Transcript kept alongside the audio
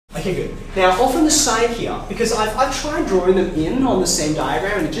Okay, good. Now, off on the side here, because I've tried drawing them in on the same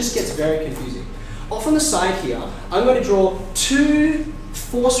diagram and it just gets very confusing. Off on the side here, I'm going to draw two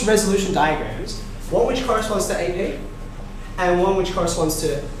force resolution diagrams, one which corresponds to AP and one which corresponds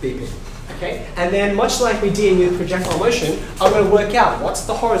to BP. Okay? And then, much like we did with projectile motion, I'm going to work out what's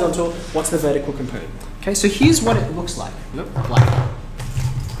the horizontal, what's the vertical component. Okay, so here's what it looks like.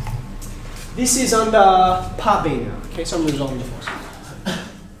 This is under part B now. Okay, so I'm resolving the force.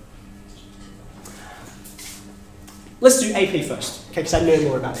 Let's do AP first, okay, because I know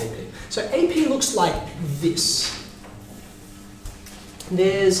more about AP. So AP looks like this.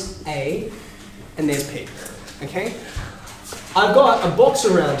 There's A and there's P, okay? I've got a box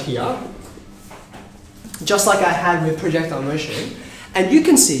around here, just like I had with projectile motion, and you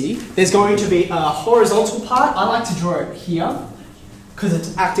can see there's going to be a horizontal part. I like to draw it here, because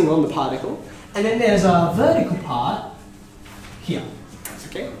it's acting on the particle, and then there's a vertical part here,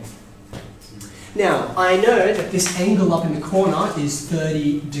 okay? Now, I know that this angle up in the corner is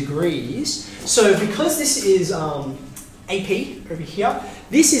 30 degrees. So because this is AP over here,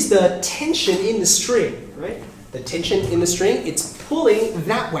 this is the tension in the string, right? The tension in the string, it's pulling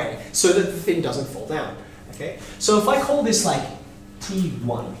that way so that the thing doesn't fall down, okay? So if I call this like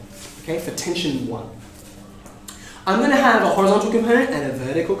T1, okay, for tension 1, I'm going to have a horizontal component and a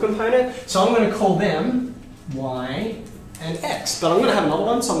vertical component, so I'm going to call them Y and X, but I'm going to have another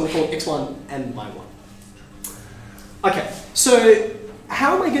one, so I'm going to call it X1 and Y1. Okay, so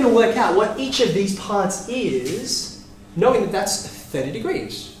how am I going to work out what each of these parts is, knowing that that's 30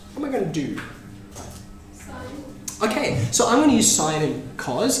 degrees? What am I going to do? Sine. Okay, so I'm going to use sine and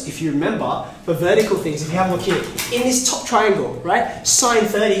cos. If you remember, for vertical things, if you have a look here, in this top triangle, right, sine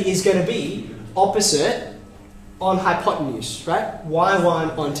 30 is going to be opposite on hypotenuse, right?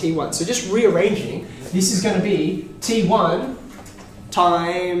 Y1 on T1. So just rearranging, this is going to be T1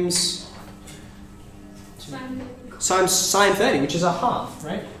 times sine 30, which is a half,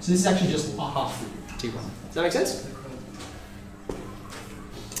 right? So this is actually just a half T1. Does that make sense?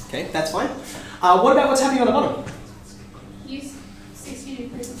 Okay, that's fine. What about what's happening on the bottom? Use 60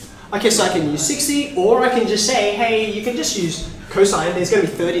 degrees. Okay, so I can use 60, or I can just say, hey, you can just use cosine. There's going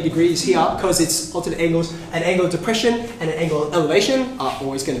to be 30 degrees here because it's alternate angles. An angle of depression and an angle of elevation are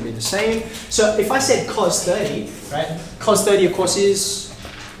always going to be the same. So if I said cos 30, right? Cos 30, of course, is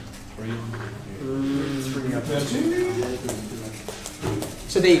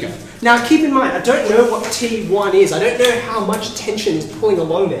so there you go. Now keep in mind, I don't know what T1 is. I don't know how much tension is pulling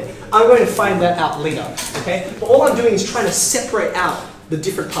along there. I'm going to find that out later. Okay? But all I'm doing is trying to separate out the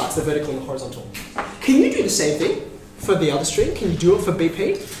different parts, the vertical and the horizontal. Can you do the same thing for the other string? Can you do it for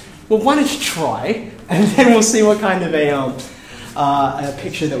BP? Well, why don't you try, and then we'll see what kind of a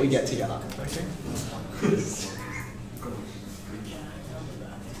picture that we get together. Okay?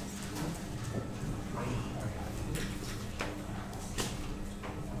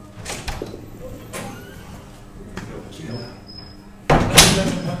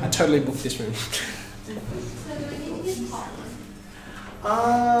 I totally booked this room. So do we need to use part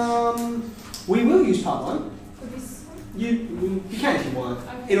one? We will use part one. For this one? You can if you want.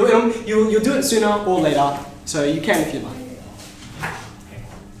 Okay. You'll do it sooner or later, so you can if you like.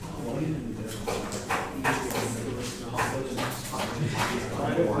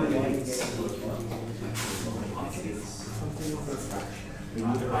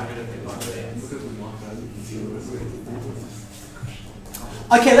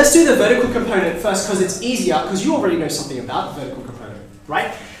 Okay, let's do the vertical component first because it's easier, because you already know something about the vertical component,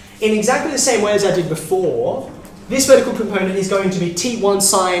 right? In exactly the same way as I did before, this vertical component is going to be T1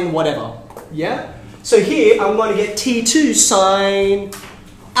 sine whatever, yeah? So here I'm going to get T2 sine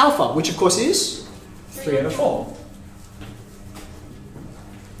alpha, which of course is 3/4.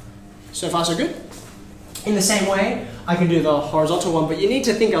 So far so good? In the same way, I can do the horizontal one, but you need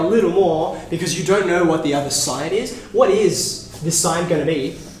to think a little more because you don't know what the other side is. What is this side going to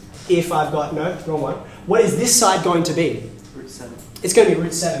be if I've got, no, wrong one. What is this side going to be? Root 7. It's going to be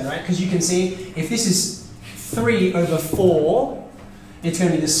root 7, right? Because you can see if this is 3/4, it's going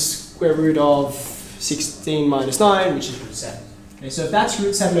to be the square root of 16 minus 9, which is root 7. Okay, so if that's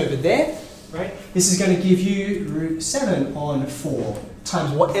root 7 over there, right, this is going to give you root 7 on 4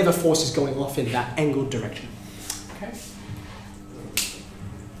 times whatever force is going off in that angled direction. Okay?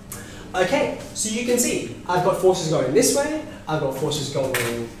 Okay, so you can see I've got forces going this way, I've got forces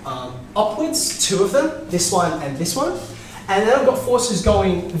going upwards, 2 of them, this one and this one, and then I've got forces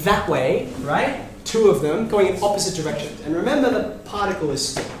going that way, right? 2 of them going in opposite directions. And remember the particle is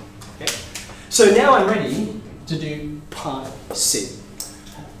still. Okay? So now I'm ready to do part C.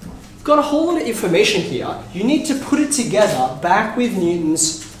 I've got a whole lot of information here. You need to put it together back with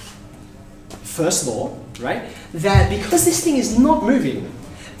Newton's first law, right? That because this thing is not moving,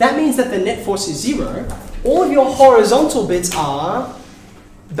 that means that the net force is 0. All of your horizontal bits are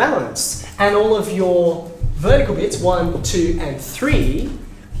balanced, and all of your vertical bits, 1, 2, and 3,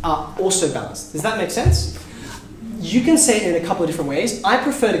 are also balanced. Does that make sense? You can say it in a couple of different ways. I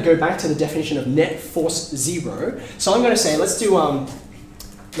prefer to go back to the definition of net force 0. So I'm going to say,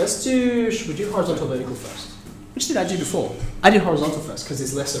 should we do horizontal vertical first? Which did I do before? I did horizontal first because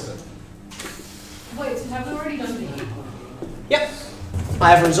there's less of it. Wait, so have we already done B? Yep.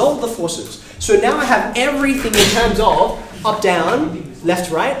 I have resolved the forces. So now I have everything in terms of up, down,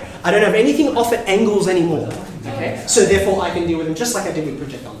 left, right. I don't have anything off at angles anymore. Okay? So therefore I can deal with them just like I did with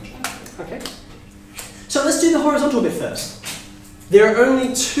projectile motion. Okay? So let's do the horizontal bit first. There are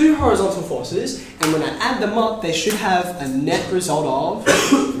only 2 horizontal forces, and when I add them up, they should have a net result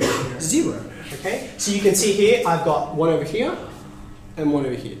of 0. Okay? So you can see here, I've got one over here and one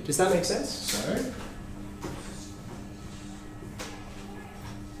over here. Does that make sense? So,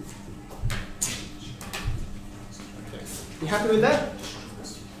 okay. You happy with that?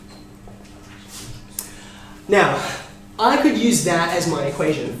 Now, I could use that as my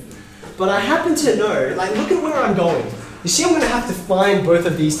equation, but I happen to know, like, look at where I'm going. You see, I'm going to have to find both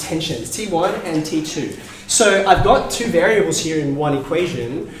of these tensions, T1 and T2. So I've got 2 variables here in one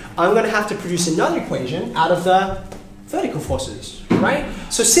equation. I'm going to have to produce another equation out of the vertical forces, right?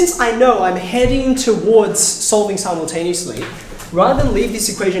 So since I know I'm heading towards solving simultaneously, rather than leave this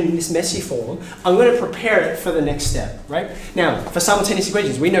equation in this messy form, I'm going to prepare it for the next step, right? Now, for simultaneous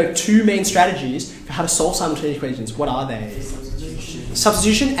equations, we know 2 main strategies for how to solve simultaneous equations. What are they?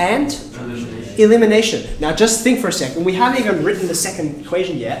 Substitution and elimination. Now just think for a second, we haven't even written the second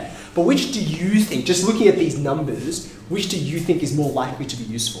equation yet, but which do you think, just looking at these numbers, which do you think is more likely to be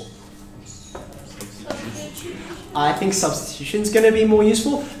useful? I think substitution is going to be more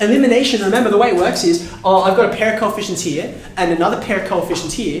useful. Elimination, remember the way it works is, I've got a pair of coefficients here and another pair of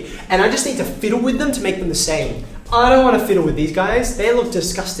coefficients here, and I just need to fiddle with them to make them the same. I don't want to fiddle with these guys, they look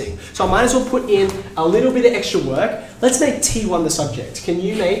disgusting. So I might as well put in a little bit of extra work. Let's make T1 the subject. Can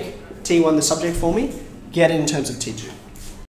you make T1 the subject for me? Get it in terms of T2.